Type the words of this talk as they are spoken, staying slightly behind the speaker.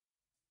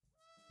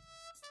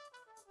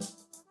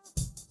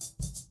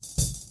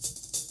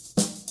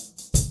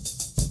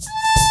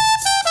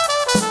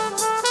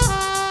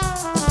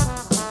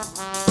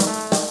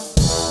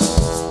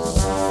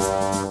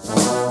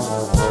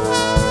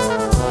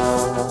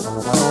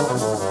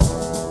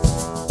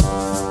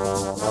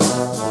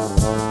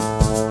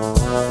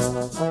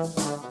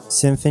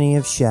Symphony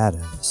of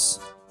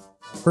Shadows.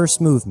 First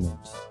movement,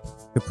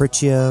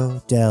 Capriccio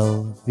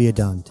del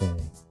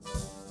Viandante.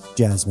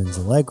 Jasmine's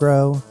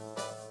Allegro,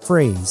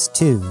 Phrase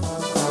 2.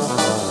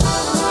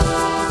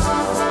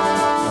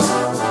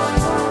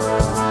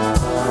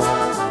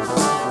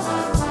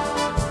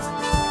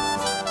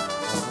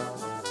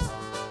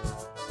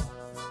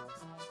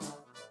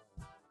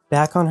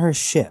 Back on her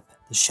ship,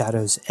 the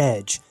Shadow's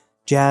Edge,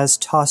 Jazz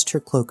tossed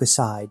her cloak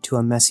aside to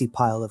a messy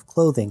pile of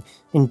clothing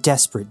in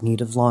desperate need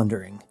of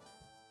laundering.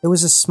 It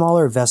was a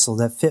smaller vessel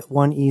that fit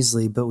one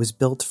easily but was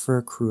built for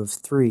a crew of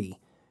 3.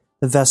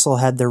 The vessel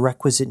had the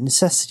requisite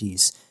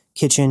necessities: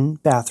 kitchen,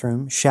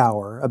 bathroom,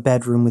 shower, a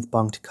bedroom with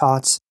bunked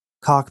cots,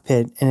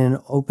 cockpit, and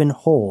an open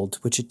hold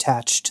which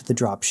attached to the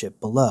dropship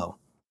below.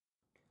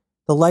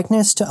 The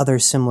likeness to other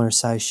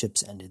similar-sized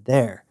ships ended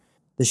there.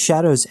 The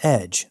Shadow's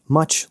Edge,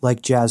 much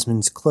like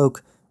Jasmine's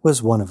cloak,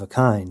 was one of a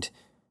kind.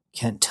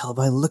 Can't tell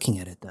by looking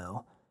at it,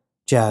 though,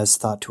 Jazz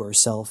thought to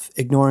herself,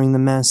 ignoring the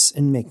mess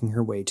and making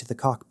her way to the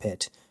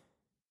cockpit.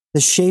 The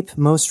shape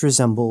most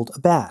resembled a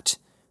bat.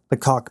 The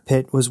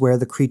cockpit was where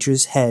the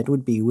creature's head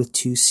would be, with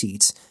 2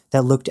 seats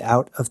that looked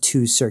out of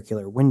 2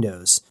 circular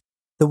windows.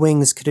 The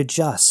wings could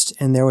adjust,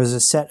 and there was a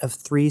set of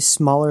 3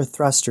 smaller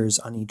thrusters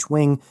on each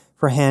wing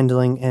for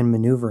handling and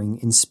maneuvering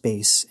in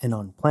space and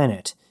on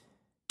planet.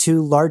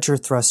 2 larger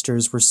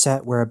thrusters were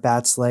set where a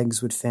bat's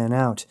legs would fan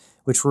out,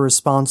 which were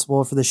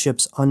responsible for the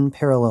ship's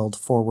unparalleled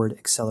forward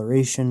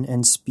acceleration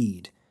and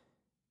speed.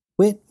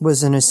 Wit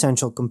was an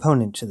essential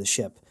component to the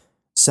ship.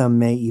 Some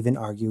may even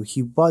argue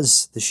he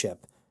was the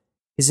ship.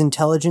 His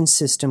intelligence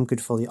system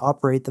could fully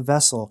operate the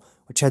vessel,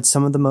 which had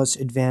some of the most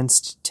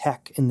advanced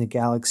tech in the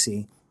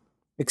galaxy.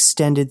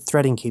 Extended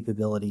threading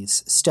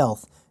capabilities,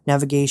 stealth,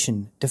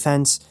 navigation,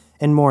 defense,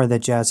 and more that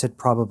Jazz had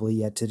probably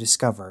yet to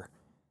discover.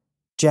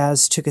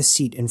 Jazz took a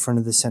seat in front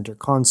of the center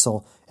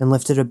console and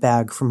lifted a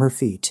bag from her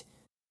feet.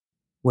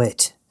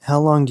 Wit, how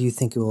long do you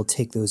think it will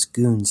take those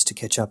goons to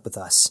catch up with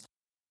us?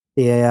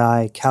 The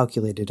AI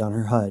calculated on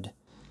her HUD.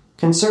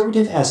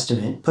 Conservative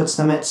estimate puts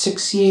them at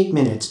 68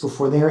 minutes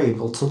before they are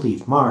able to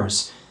leave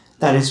Mars.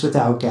 That is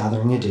without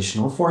gathering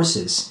additional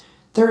forces.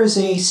 There is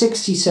a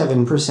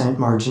 67%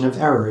 margin of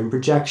error in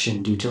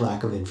projection due to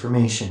lack of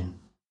information.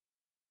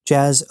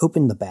 Jazz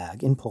opened the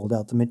bag and pulled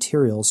out the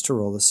materials to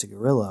roll the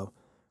cigarillo.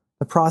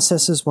 The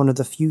process is one of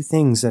the few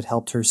things that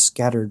helped her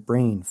scattered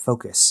brain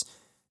focus.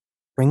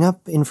 Bring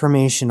up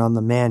information on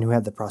the man who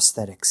had the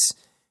prosthetics.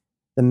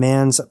 The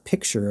man's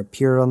picture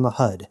appeared on the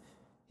HUD,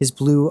 his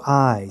blue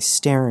eye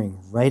staring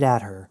right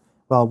at her,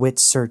 while Wit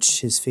searched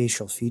his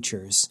facial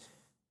features.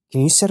 Can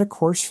you set a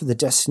course for the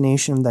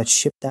destination of that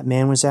ship that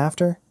man was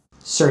after?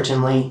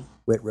 Certainly,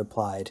 Wit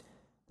replied.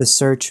 The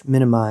search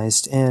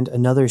minimized, and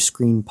another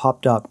screen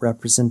popped up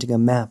representing a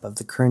map of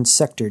the current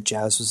sector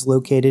Jazz was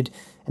located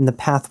and the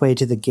pathway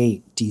to the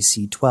gate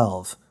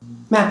DC-12.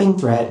 Mapping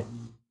thread.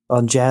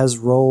 While Jazz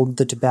rolled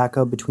the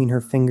tobacco between her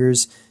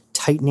fingers,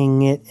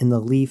 tightening it in the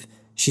leaf,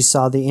 she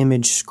saw the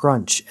image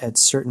scrunch at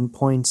certain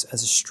points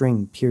as a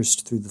string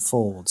pierced through the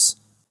folds.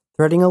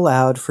 Threading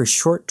allowed for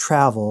short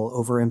travel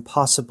over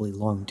impossibly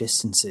long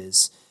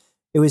distances.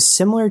 It was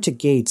similar to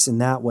gates in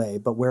that way,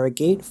 but where a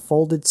gate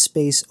folded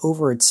space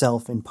over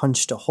itself and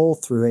punched a hole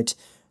through it,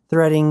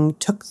 threading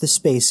took the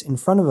space in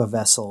front of a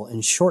vessel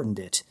and shortened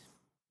it.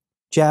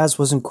 Jazz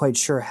wasn't quite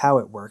sure how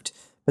it worked,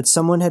 but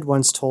someone had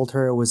once told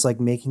her it was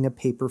like making a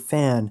paper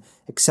fan,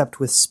 except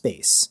with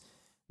space.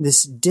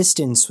 This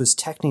distance was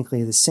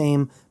technically the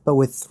same, but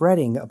with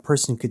threading, a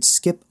person could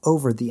skip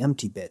over the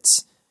empty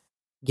bits.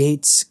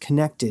 Gates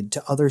connected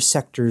to other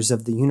sectors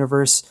of the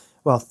universe,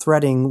 while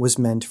threading was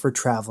meant for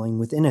traveling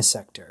within a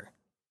sector.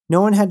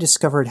 No one had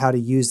discovered how to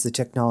use the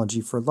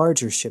technology for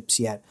larger ships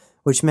yet,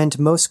 which meant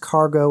most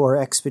cargo or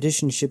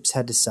expedition ships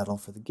had to settle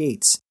for the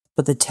gates.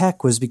 But the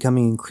tech was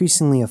becoming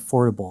increasingly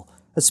affordable,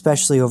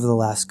 especially over the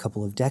last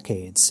couple of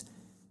decades.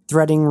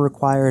 Threading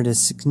required a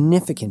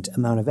significant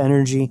amount of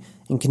energy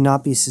and could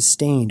not be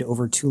sustained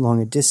over too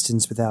long a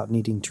distance without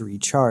needing to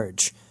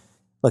recharge.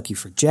 Lucky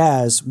for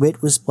Jazz,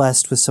 Wit was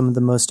blessed with some of the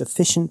most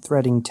efficient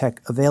threading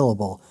tech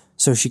available,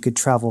 so she could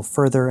travel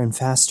further and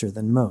faster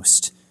than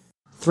most.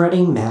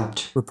 Threading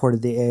mapped,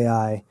 reported the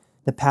AI.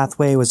 The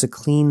pathway was a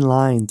clean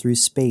line through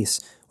space,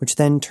 which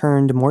then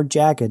turned more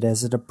jagged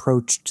as it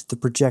approached the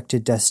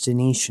projected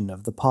destination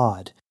of the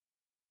pod.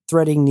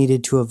 Threading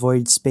needed to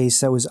avoid space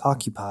that was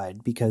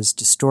occupied, because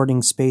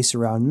distorting space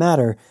around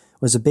matter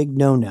was a big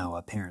no-no,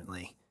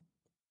 apparently.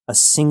 A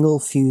single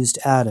fused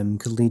atom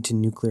could lead to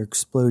nuclear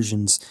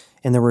explosions,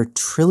 and there were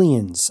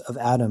trillions of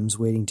atoms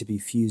waiting to be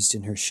fused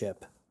in her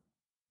ship.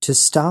 To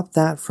stop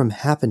that from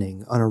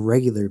happening on a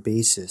regular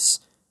basis,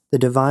 the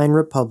Divine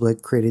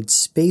Republic created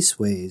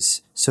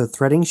spaceways so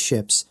threading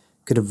ships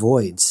could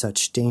avoid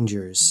such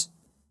dangers.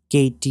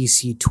 Gate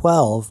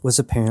DC-12 was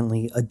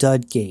apparently a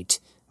dud gate,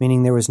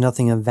 meaning there was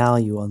nothing of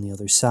value on the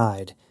other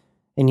side,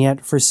 and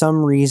yet for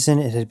some reason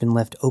it had been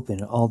left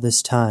open all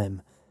this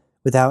time.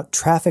 Without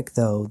traffic,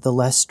 though, the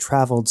less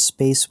traveled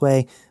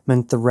spaceway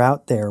meant the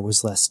route there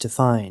was less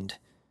defined.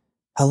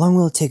 How long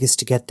will it take us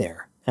to get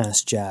there?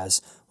 asked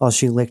Jazz, while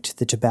she licked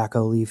the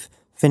tobacco leaf,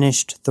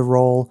 finished the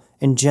roll,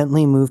 and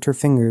gently moved her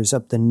fingers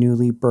up the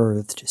newly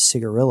birthed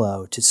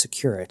cigarillo to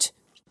secure it.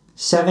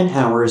 7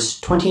 hours,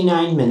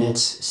 29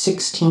 minutes,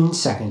 16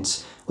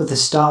 seconds, with a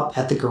stop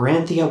at the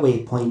Garanthia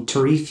waypoint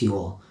to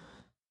refuel.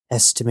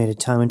 Estimated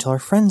time until our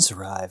friends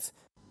arrive.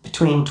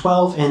 Between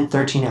 12 and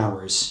 13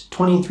 hours,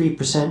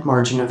 23%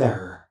 margin of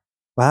error.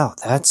 Wow,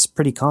 that's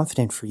pretty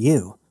confident for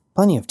you.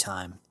 Plenty of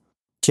time,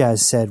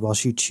 Jazz said while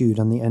she chewed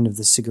on the end of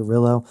the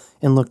cigarillo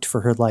and looked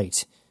for her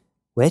light.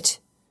 Wit?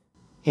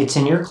 It's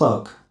in your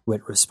cloak,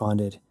 Wit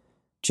responded.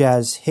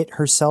 Jazz hit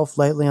herself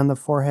lightly on the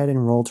forehead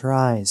and rolled her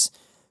eyes.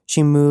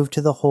 She moved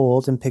to the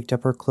hold and picked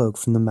up her cloak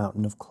from the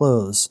mountain of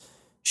clothes.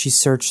 She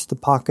searched the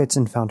pockets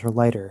and found her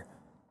lighter.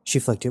 She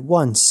flicked it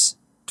once,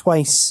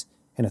 twice,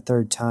 and a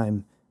third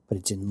time, but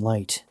it didn't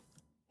light.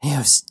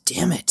 Eos,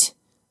 damn it!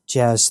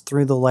 Jazz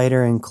threw the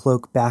lighter and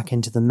cloak back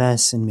into the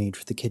mess and made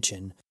for the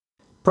kitchen.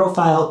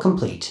 Profile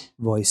complete,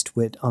 voiced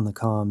Wit on the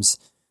comms.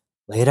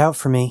 Lay it out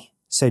for me,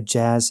 said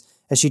Jazz,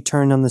 as she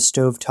turned on the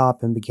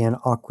stovetop and began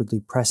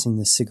awkwardly pressing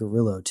the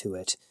cigarillo to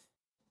it.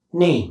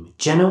 Name,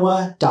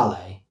 Genoa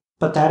Dale,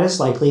 but that is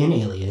likely an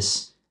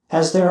alias,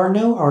 as there are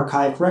no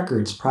archived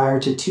records prior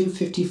to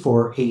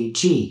 254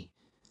 AG.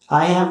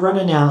 I have run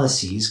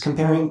analyses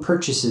comparing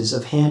purchases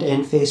of hand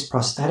and face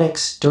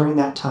prosthetics during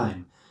that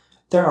time.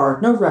 There are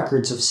no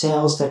records of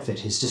sales that fit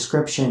his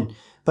description,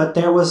 but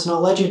there was an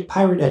alleged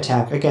pirate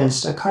attack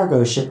against a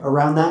cargo ship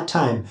around that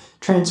time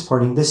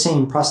transporting the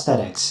same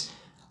prosthetics.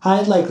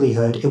 High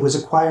likelihood it was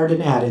acquired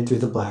and added through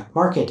the black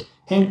market,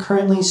 and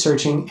currently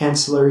searching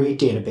ancillary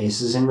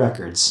databases and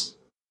records.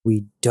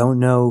 We don't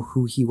know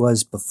who he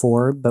was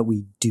before, but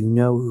we do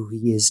know who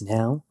he is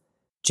now.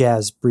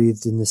 Jazz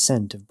breathed in the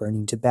scent of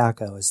burning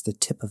tobacco as the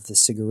tip of the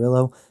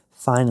cigarillo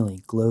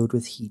finally glowed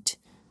with heat.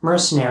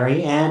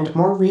 Mercenary and,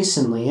 more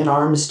recently, an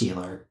arms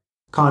dealer.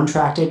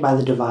 Contracted by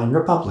the Divine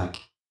Republic.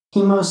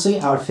 He mostly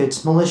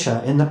outfits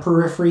militia in the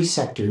periphery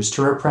sectors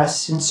to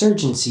repress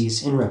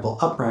insurgencies and rebel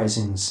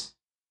uprisings.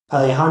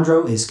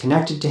 Alejandro is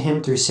connected to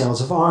him through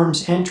sales of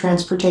arms and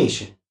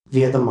transportation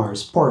via the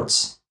Mars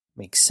ports.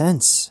 Makes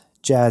sense.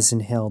 Jazz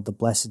inhaled the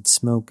blessed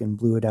smoke and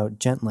blew it out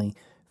gently,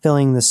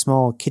 filling the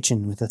small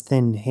kitchen with a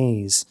thin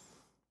haze.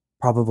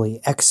 Probably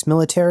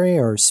ex-military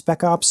or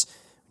spec ops,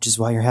 which is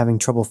why you're having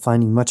trouble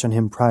finding much on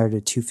him prior to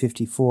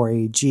 254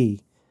 AG.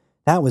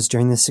 That was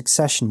during the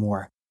Succession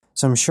War,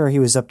 so I'm sure he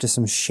was up to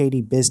some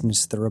shady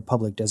business the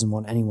Republic doesn't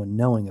want anyone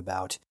knowing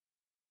about.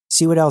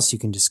 See what else you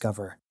can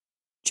discover.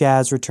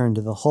 Jazz returned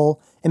to the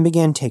hull and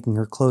began taking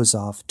her clothes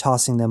off,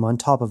 tossing them on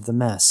top of the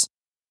mess.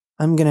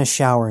 I'm gonna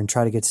shower and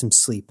try to get some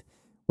sleep.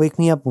 Wake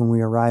me up when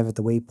we arrive at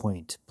the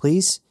waypoint,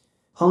 please?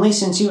 Only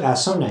since you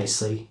asked so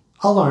nicely.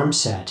 Alarm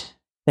set.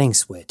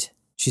 Thanks, Wit,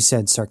 she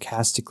said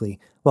sarcastically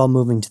while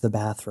moving to the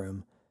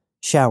bathroom.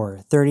 Shower,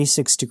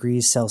 36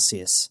 degrees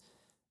Celsius.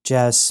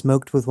 Jazz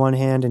smoked with one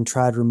hand and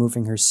tried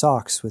removing her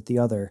socks with the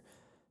other.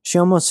 She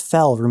almost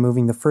fell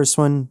removing the first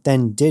one,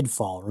 then did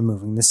fall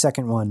removing the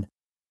second one.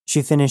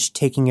 She finished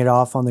taking it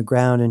off on the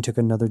ground and took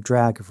another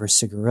drag of her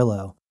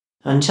cigarillo.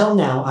 Until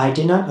now, I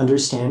did not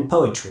understand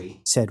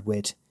poetry, said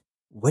Wit.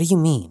 What do you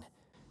mean?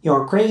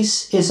 Your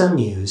grace is a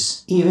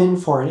muse, even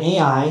for an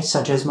AI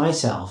such as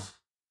myself.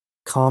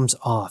 Comms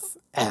off,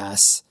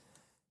 ass.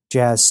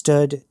 Jazz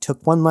stood,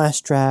 took one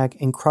last drag,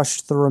 and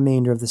crushed the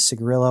remainder of the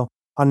cigarillo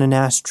on an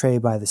ashtray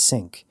by the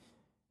sink.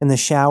 In the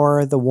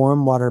shower, the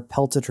warm water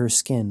pelted her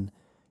skin.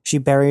 She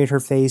buried her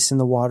face in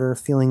the water,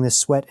 feeling the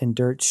sweat and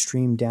dirt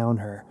stream down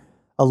her.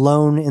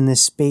 Alone in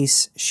this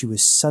space, she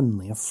was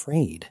suddenly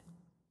afraid.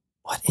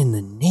 What in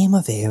the name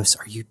of Eos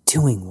are you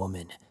doing,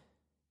 woman?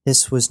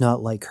 This was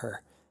not like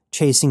her,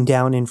 chasing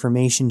down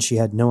information she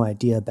had no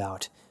idea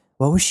about.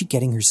 What was she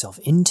getting herself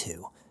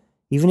into?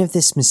 Even if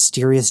this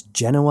mysterious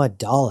Genoa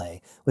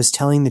Dale was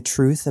telling the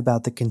truth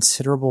about the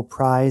considerable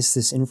prize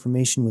this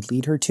information would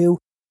lead her to,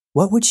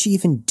 what would she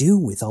even do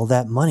with all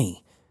that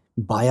money?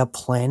 Buy a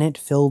planet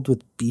filled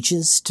with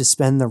beaches to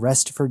spend the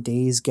rest of her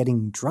days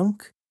getting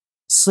drunk?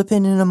 Slip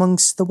in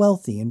amongst the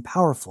wealthy and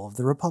powerful of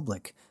the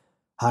Republic?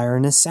 Hire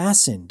an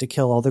assassin to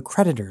kill all the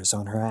creditors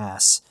on her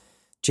ass?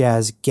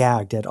 Jazz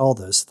gagged at all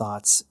those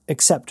thoughts,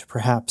 except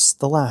perhaps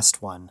the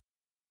last one.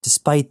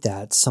 Despite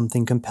that,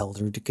 something compelled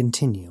her to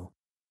continue.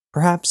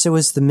 Perhaps it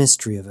was the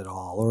mystery of it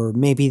all, or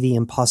maybe the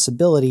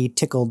impossibility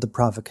tickled the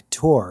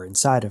provocateur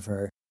inside of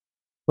her.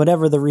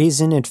 Whatever the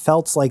reason, it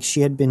felt like she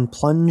had been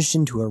plunged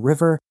into a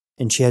river,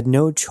 and she had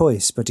no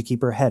choice but to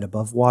keep her head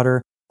above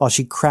water while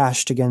she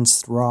crashed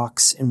against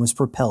rocks and was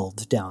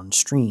propelled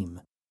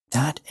downstream.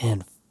 That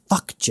and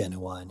fuck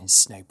Genoa and his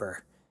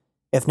sniper.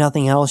 If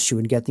nothing else, she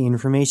would get the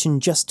information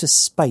just to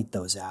spite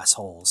those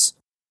assholes.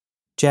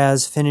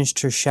 Jazz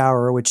finished her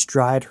shower, which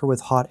dried her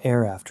with hot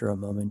air after a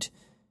moment.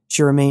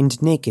 She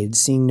remained naked,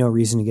 seeing no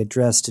reason to get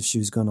dressed if she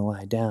was going to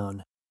lie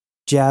down.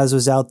 Jazz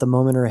was out the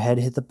moment her head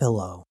hit the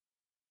pillow.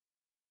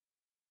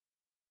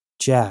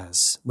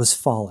 Jazz was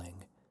falling.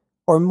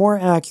 Or more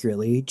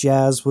accurately,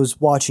 Jazz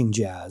was watching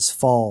Jazz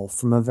fall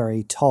from a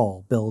very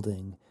tall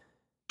building.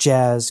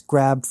 Jazz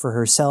grabbed for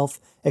herself,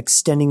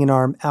 extending an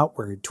arm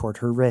outward toward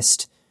her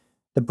wrist.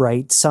 The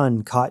bright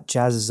sun caught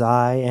Jazz's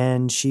eye,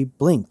 and she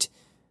blinked.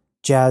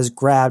 Jazz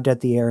grabbed at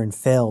the air and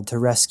failed to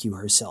rescue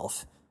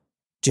herself.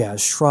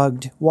 Jazz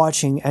shrugged,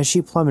 watching as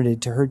she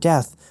plummeted to her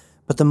death,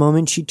 but the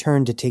moment she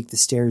turned to take the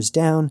stairs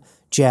down,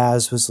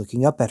 Jazz was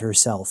looking up at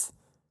herself.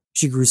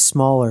 She grew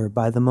smaller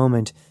by the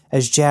moment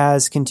as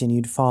Jazz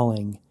continued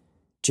falling.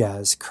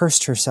 Jazz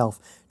cursed herself,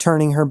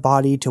 turning her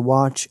body to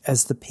watch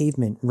as the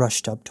pavement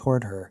rushed up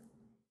toward her.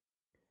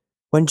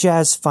 When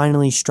Jazz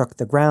finally struck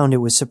the ground, it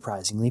was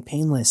surprisingly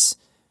painless.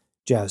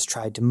 Jazz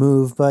tried to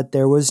move, but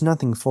there was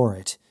nothing for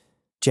it.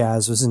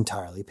 Jazz was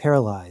entirely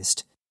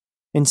paralyzed.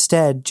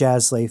 Instead,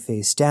 Jazz lay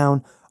face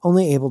down,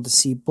 only able to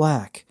see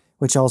black,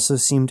 which also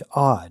seemed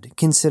odd,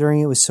 considering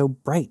it was so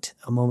bright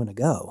a moment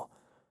ago.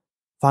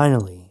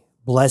 Finally,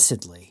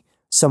 blessedly,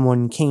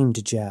 someone came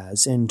to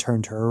Jazz and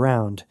turned her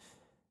around.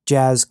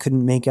 Jazz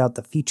couldn't make out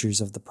the features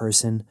of the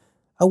person.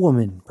 A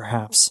woman,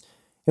 perhaps.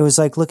 It was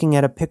like looking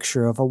at a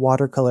picture of a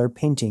watercolor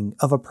painting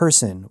of a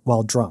person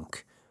while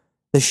drunk.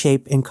 The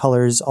shape and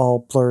colors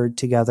all blurred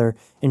together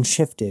and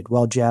shifted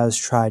while Jazz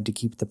tried to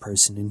keep the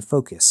person in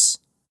focus.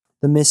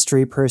 The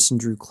mystery person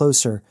drew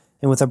closer,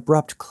 and with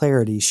abrupt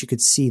clarity she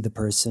could see the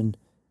person.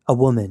 A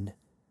woman.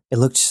 It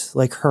looked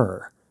like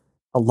her.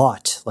 A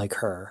lot like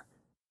her.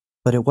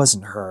 But it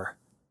wasn't her.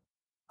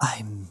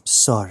 "I'm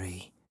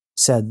sorry,"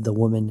 said the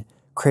woman,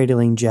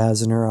 cradling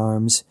Jazz in her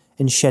arms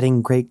and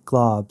shedding great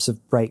globs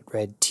of bright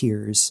red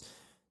tears.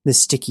 The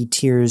sticky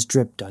tears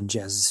dripped on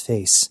Jazz's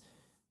face.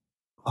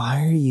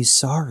 "Why are you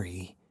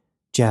sorry?"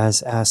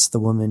 Jazz asked the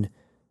woman.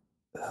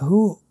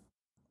 "Who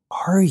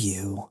are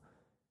you?"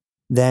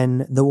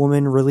 Then the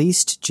woman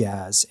released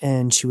Jazz,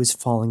 and she was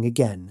falling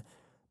again.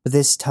 But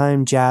this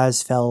time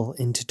Jazz fell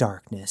into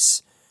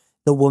darkness.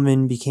 The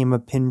woman became a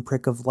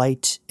pinprick of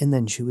light, and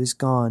then she was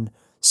gone,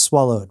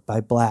 swallowed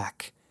by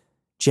black.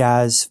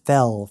 Jazz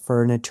fell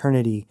for an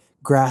eternity,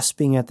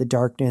 grasping at the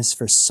darkness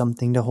for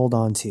something to hold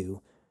on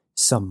to.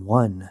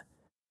 Someone.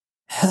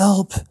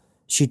 "Help!"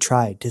 she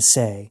tried to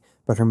say,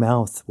 but her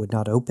mouth would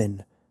not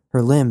open.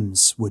 Her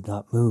limbs would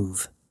not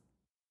move.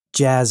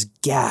 Jazz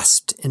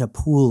gasped in a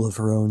pool of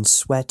her own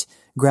sweat,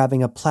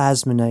 grabbing a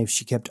plasma knife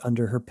she kept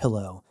under her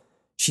pillow.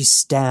 She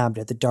stabbed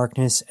at the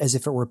darkness as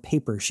if it were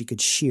paper she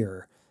could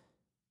shear.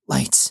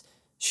 "Lights!"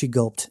 she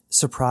gulped,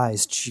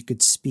 surprised she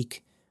could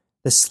speak.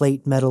 The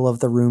slate metal of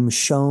the room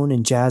shone,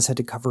 and Jazz had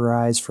to cover her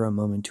eyes for a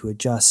moment to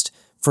adjust,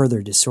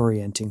 further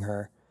disorienting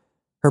her.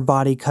 Her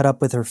body cut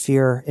up with her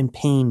fear, and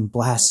pain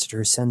blasted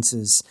her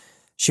senses.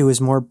 She was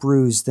more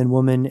bruised than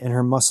woman, and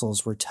her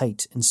muscles were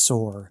tight and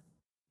sore.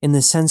 In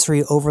the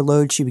sensory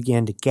overload, she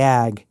began to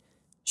gag.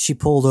 She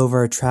pulled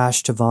over a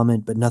trash to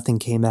vomit, but nothing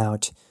came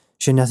out.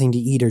 She had nothing to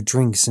eat or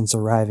drink since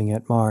arriving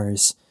at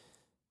Mars.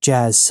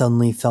 Jazz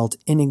suddenly felt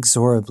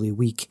inexorably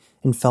weak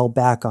and fell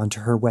back onto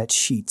her wet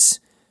sheets.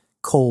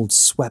 Cold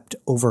swept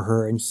over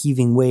her, and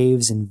heaving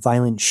waves and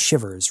violent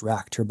shivers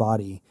racked her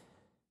body.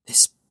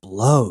 "This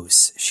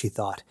blows," she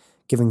thought,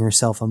 giving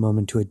herself a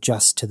moment to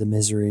adjust to the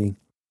misery.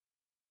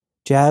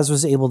 Jazz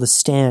was able to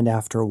stand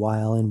after a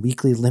while and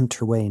weakly limped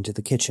her way into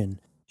the kitchen.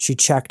 She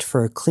checked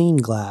for a clean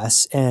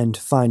glass, and,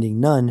 finding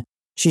none,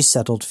 she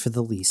settled for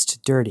the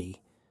least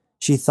dirty.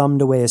 She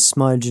thumbed away a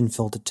smudge and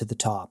filled it to the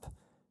top.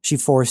 She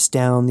forced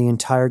down the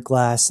entire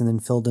glass and then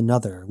filled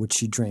another, which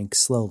she drank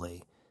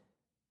slowly.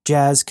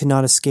 Jazz could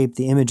not escape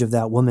the image of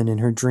that woman in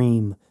her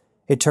dream.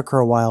 It took her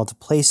a while to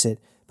place it,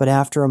 but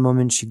after a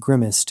moment she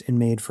grimaced and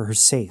made for her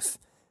safe.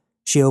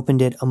 She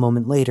opened it a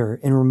moment later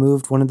and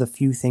removed one of the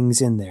few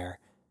things in there.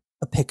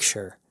 A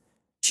picture.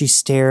 She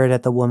stared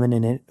at the woman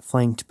in it,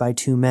 flanked by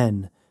two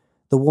men.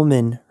 The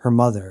woman, her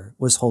mother,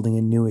 was holding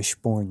a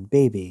newish-born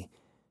baby.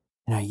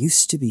 "And I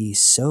used to be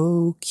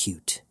so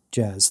cute,"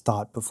 Jazz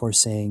thought before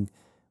saying,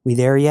 "We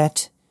there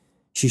yet?"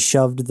 She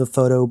shoved the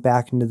photo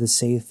back into the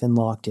safe and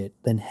locked it,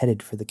 then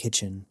headed for the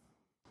kitchen.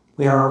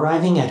 "We are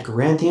arriving at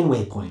Garanthian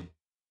Waypoint.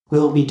 We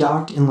will be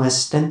docked in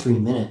less than 3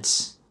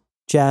 minutes."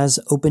 Jazz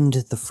opened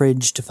the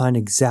fridge to find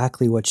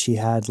exactly what she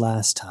had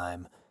last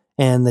time,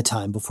 and the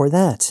time before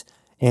that,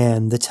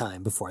 and the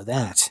time before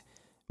that.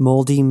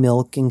 Moldy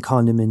milk and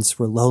condiments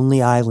were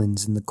lonely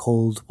islands in the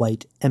cold,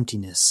 white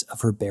emptiness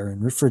of her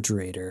barren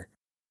refrigerator.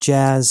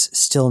 Jazz,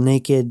 still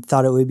naked,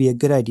 thought it would be a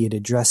good idea to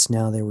dress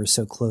now they were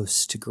so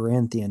close to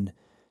Garanthian,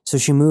 so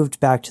she moved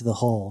back to the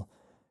hull.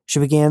 She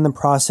began the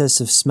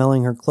process of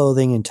smelling her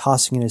clothing and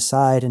tossing it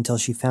aside until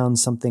she found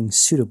something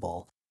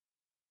suitable.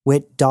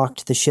 Wit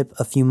docked the ship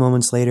a few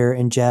moments later,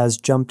 and Jazz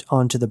jumped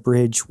onto the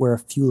bridge where a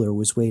fueler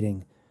was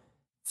waiting.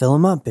 "Fill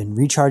him up and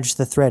recharge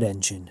the thread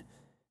engine."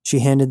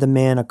 She handed the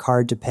man a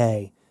card to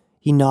pay.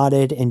 He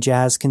nodded, and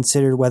Jazz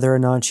considered whether or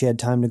not she had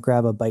time to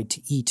grab a bite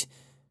to eat.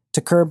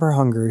 To curb her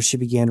hunger, she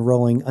began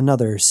rolling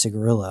another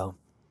cigarillo.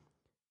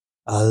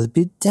 "I'll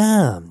be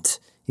damned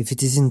if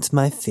it isn't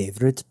my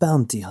favorite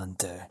bounty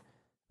hunter."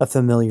 A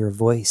familiar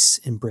voice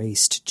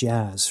embraced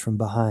Jazz from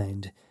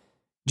behind.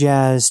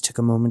 Jazz took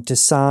a moment to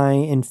sigh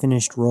and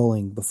finished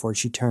rolling before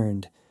she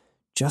turned.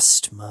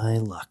 "Just my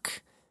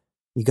luck.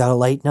 You got a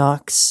light,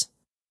 Knox?"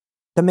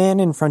 The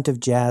man in front of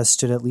Jazz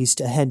stood at least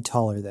a head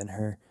taller than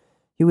her.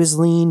 He was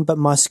lean but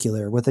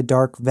muscular, with a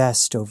dark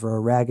vest over a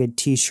ragged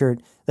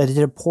t-shirt that did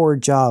a poor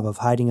job of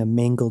hiding a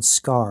mangled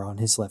scar on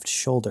his left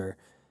shoulder.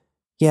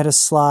 He had a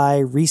sly,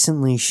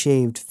 recently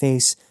shaved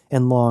face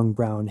and long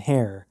brown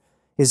hair.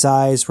 His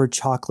eyes were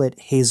chocolate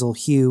hazel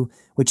hue,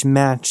 which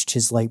matched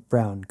his light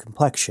brown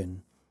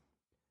complexion.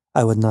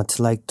 "I would not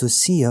like to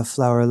see a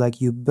flower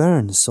like you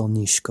burn,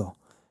 Solnishko.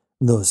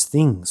 Those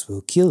things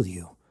will kill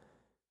you."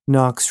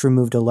 Knox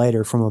removed a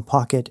lighter from a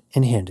pocket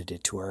and handed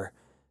it to her.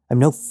 "I'm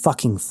no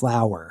fucking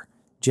flower."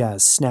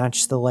 Jazz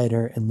snatched the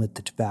lighter and lit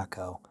the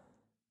tobacco.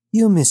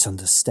 "You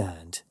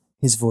misunderstand."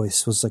 His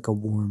voice was like a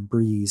warm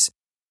breeze.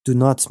 "Do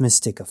not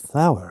mistake a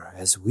flower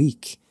as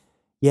weak."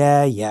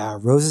 Yeah,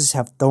 roses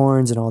have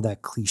thorns and all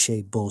that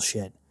cliché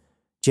bullshit."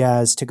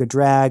 Jazz took a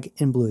drag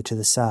and blew it to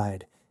the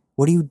side.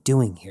 "What are you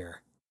doing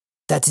here?"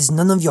 "That is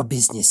none of your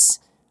business."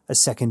 A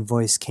second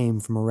voice came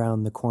from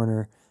around the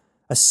corner.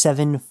 A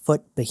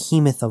 7-foot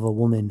behemoth of a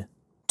woman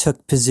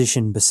took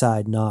position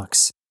beside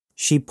Knox.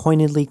 She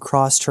pointedly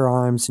crossed her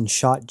arms and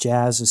shot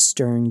Jazz a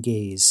stern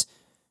gaze.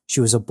 She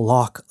was a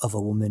block of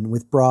a woman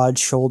with broad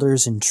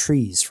shoulders and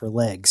trees for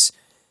legs.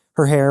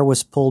 Her hair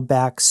was pulled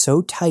back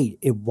so tight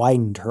it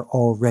widened her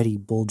already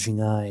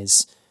bulging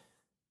eyes.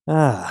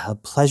 "A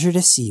pleasure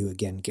to see you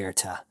again,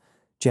 Gerta."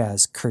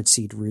 Jazz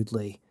curtsied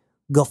rudely.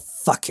 "Go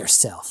fuck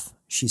yourself,"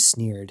 she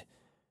sneered.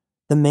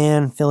 The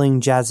man filling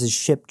Jazz's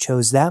ship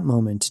chose that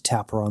moment to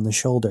tap her on the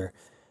shoulder.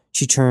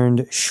 She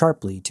turned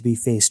sharply to be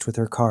faced with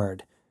her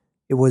card.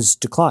 "It was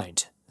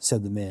declined,"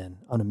 said the man,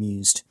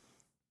 unamused.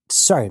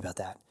 "Sorry about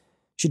that."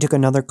 She took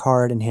another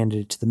card and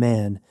handed it to the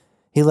man.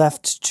 He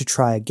left to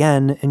try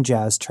again, and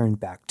Jazz turned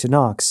back to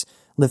Knox,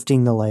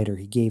 lifting the lighter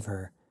he gave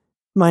her.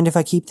 "Mind if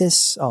I keep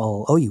this?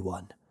 I'll owe you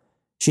one."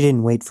 She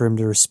didn't wait for him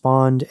to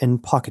respond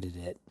and pocketed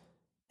it.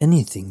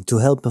 "Anything to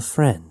help a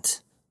friend."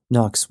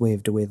 Knox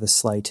waved away the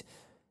slight.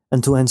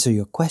 "And to answer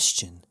your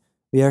question,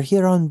 we are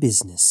here on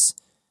business."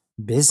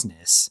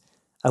 "Business?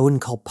 I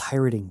wouldn't call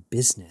pirating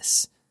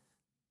business."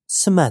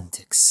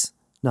 "Semantics,"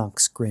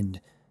 Knox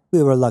grinned.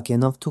 "We were lucky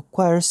enough to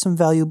acquire some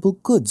valuable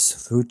goods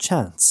through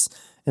chance,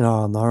 and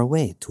are on our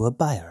way to a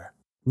buyer."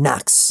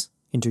 "Knox,"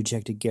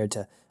 interjected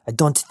Gerta, "I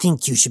don't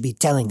think you should be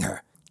telling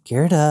her."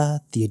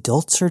 "Gerta, the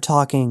adults are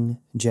talking,"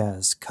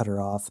 Jazz cut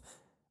her off.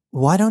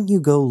 "Why don't you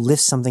go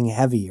lift something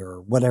heavy or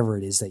whatever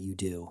it is that you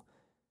do?"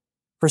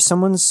 For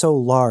someone so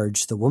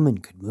large, the woman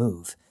could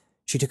move.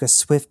 She took a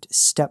swift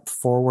step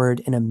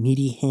forward and a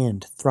meaty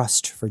hand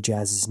thrust for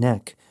Jazz's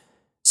neck.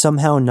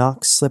 Somehow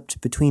Knox slipped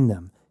between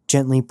them,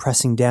 gently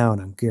pressing down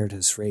on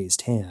Gerta's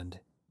raised hand.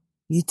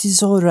 "It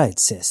is all right,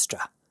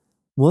 Sestra.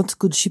 What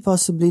could she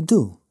possibly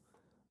do?"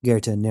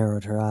 Gerta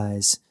narrowed her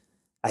eyes.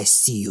 "I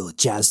see you,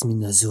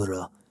 Jasmine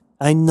Azuro.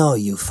 I know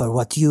you for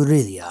what you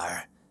really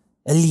are.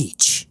 A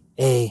leech,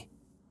 eh?"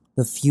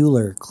 The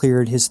fueler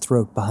cleared his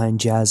throat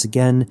behind Jazz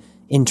again,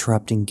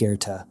 interrupting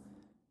Gerta.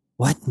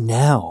 "What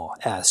now?"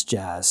 asked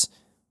Jazz.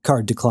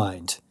 "Card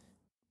declined."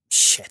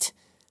 "Shit."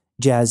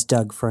 Jazz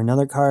dug for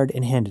another card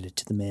and handed it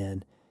to the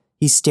man.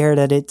 He stared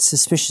at it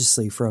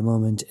suspiciously for a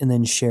moment and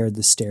then shared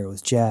the stare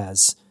with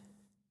Jazz.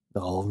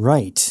 "All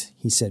right,"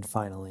 he said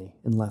finally,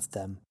 and left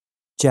them.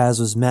 Jazz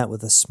was met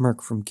with a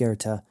smirk from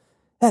Gerta.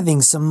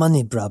 "Having some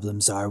money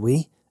problems, are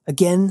we?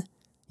 Again?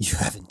 You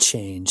haven't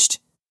changed."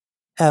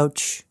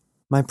 "Ouch.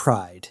 My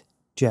pride,"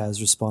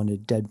 Jazz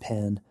responded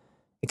deadpan.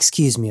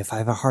 "Excuse me if I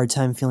have a hard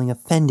time feeling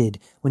offended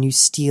when you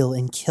steal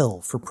and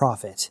kill for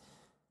profit."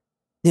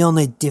 "The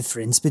only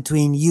difference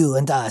between you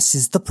and us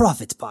is the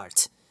profit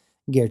part."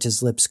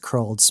 Gerta's lips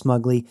curled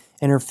smugly,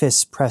 and her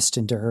fists pressed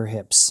into her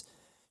hips.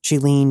 She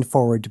leaned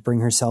forward to bring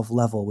herself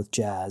level with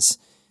Jazz.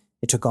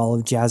 It took all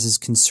of Jazz's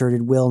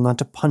concerted will not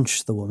to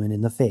punch the woman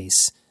in the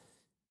face.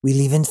 "We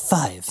leave in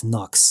 5,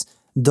 Knox.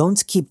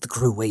 Don't keep the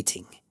crew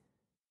waiting."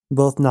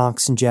 Both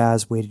Knox and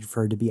Jazz waited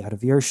for her to be out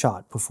of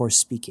earshot before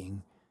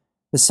speaking.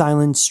 The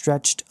silence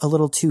stretched a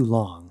little too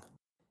long,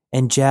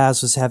 and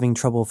Jazz was having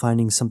trouble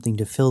finding something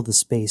to fill the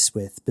space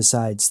with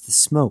besides the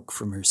smoke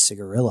from her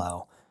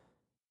cigarillo.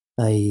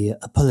 "I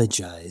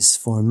apologize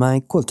for my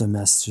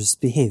quartermaster's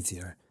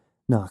behavior,"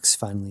 Knox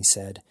finally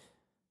said.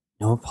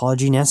 "No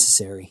apology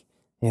necessary.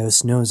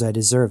 Eos knows I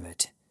deserve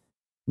it."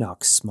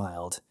 Knox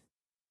smiled.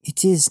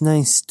 "It is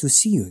nice to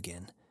see you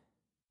again.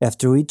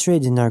 After we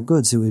trade in our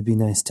goods, it would be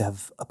nice to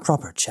have a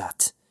proper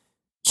chat."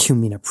 "You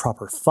mean a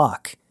proper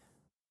fuck?"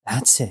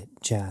 "That's it,"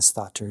 Jazz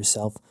thought to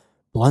herself.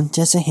 "Blunt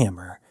as a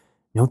hammer.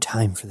 No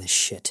time for this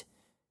shit."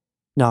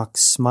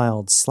 Knox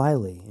smiled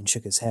slyly and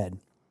shook his head.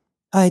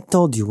 "I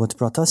told you what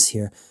brought us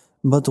here,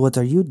 but what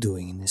are you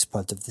doing in this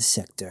part of the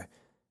sector?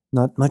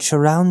 Not much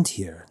around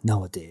here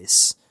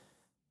nowadays."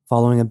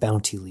 "Following a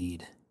bounty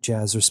lead,"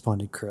 Jazz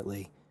responded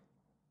curtly.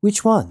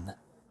 "Which one?"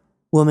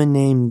 "Woman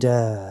named,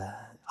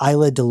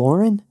 Isla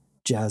DeLorean?"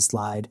 Jazz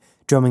lied,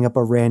 drumming up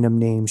a random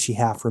name she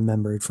half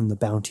remembered from the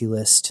bounty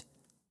list.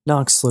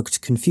 Knox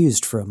looked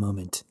confused for a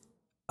moment.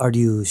 "Are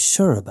you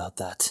sure about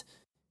that?"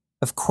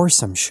 "Of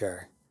course I'm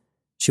sure."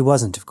 She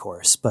wasn't, of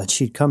course, but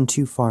she'd come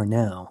too far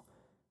now.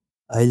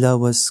 Isla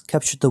was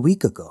captured a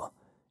week ago.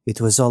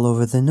 It was all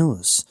over the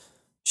news.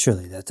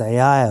 Surely that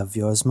AI of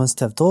yours must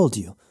have told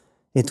you.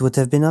 It would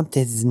have been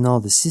updated in all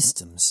the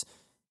systems.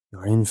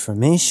 Your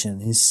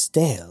information is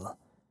stale.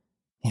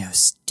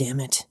 Yes, damn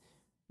it.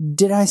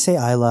 Did I say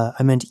Isla?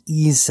 I meant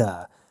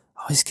Isa.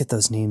 I always get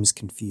those names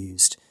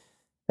confused.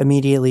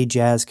 Immediately,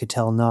 Jazz could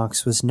tell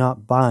Knox was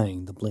not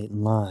buying the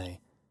blatant lie.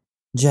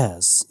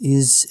 Jazz,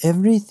 is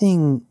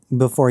everything...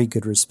 Before he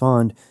could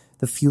respond,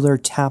 the Fueler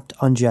tapped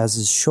on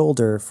Jazz's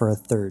shoulder for a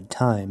third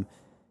time.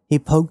 He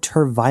poked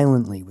her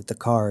violently with the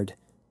card.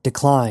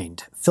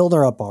 Declined. Filled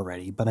her up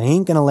already, but I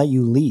ain't gonna let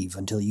you leave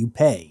until you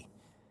pay.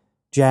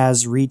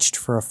 Jazz reached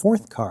for a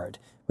fourth card,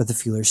 but the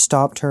Fueler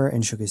stopped her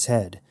and shook his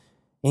head.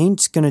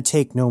 Ain't gonna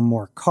take no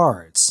more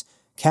cards.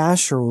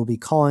 Cash or we'll be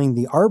calling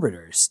the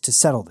arbiters to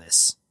settle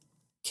this.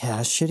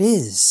 Cash it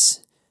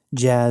is.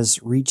 Jazz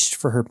reached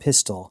for her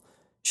pistol.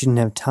 She didn't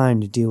have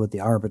time to deal with the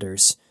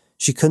arbiters.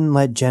 She couldn't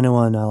let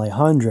Genoa and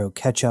Alejandro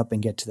catch up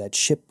and get to that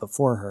ship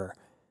before her.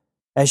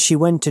 As she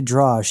went to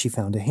draw, she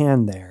found a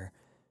hand there.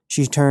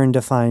 She turned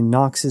to find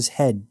Knox's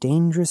head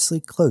dangerously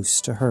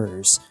close to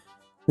hers.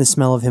 The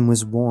smell of him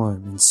was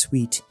warm and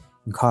sweet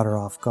and caught her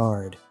off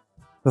guard.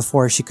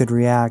 Before she could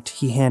react,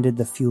 he handed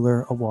the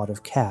Fueler a wad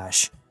of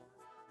cash.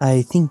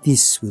 I think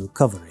this will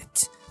cover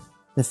it.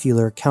 The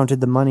Fueler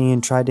counted the money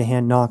and tried to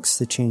hand Knox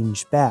the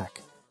change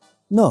back.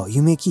 No,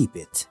 you may keep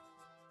it.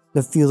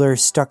 The Fueler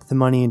stuck the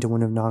money into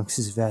one of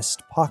Knox's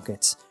vest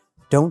pockets.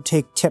 Don't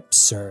take tips,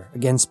 sir,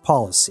 against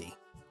policy.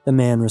 The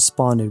man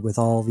responded with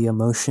all the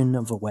emotion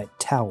of a wet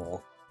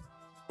towel.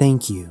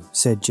 Thank you,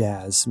 said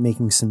Jazz,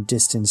 making some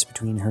distance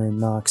between her and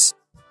Knox.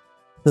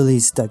 The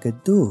least I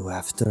could do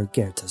after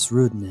Gerta's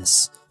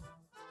rudeness.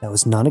 That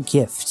was not a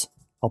gift.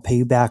 I'll pay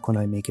you back when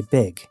I make it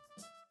big.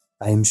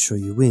 I am sure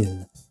you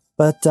will,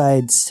 but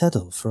I'd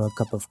settle for a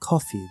cup of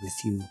coffee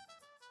with you.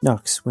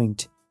 Knox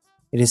winked.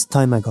 It is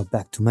time I got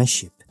back to my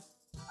ship.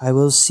 I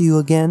will see you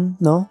again,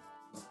 no?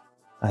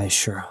 I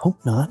sure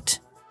hope not,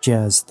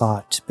 Jazz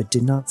thought, but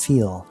did not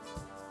feel.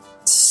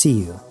 See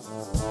you.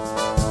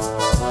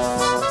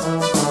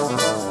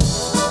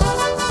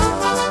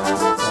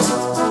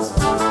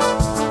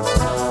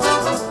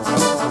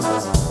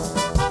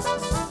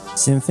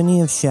 Symphony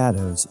of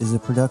Shadows is a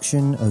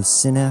production of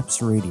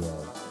Synapse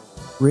Radio.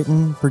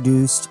 Written,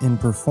 produced, and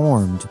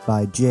performed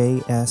by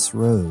J.S.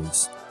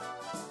 Rose.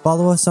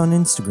 Follow us on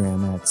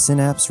Instagram at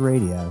Synapse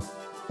Radio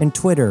and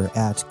Twitter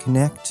at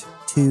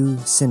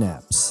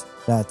Connect2Synapse.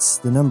 That's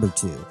the number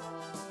 2.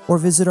 Or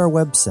visit our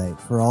website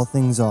for all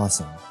things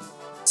awesome,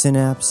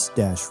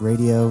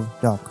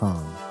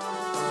 synapse-radio.com.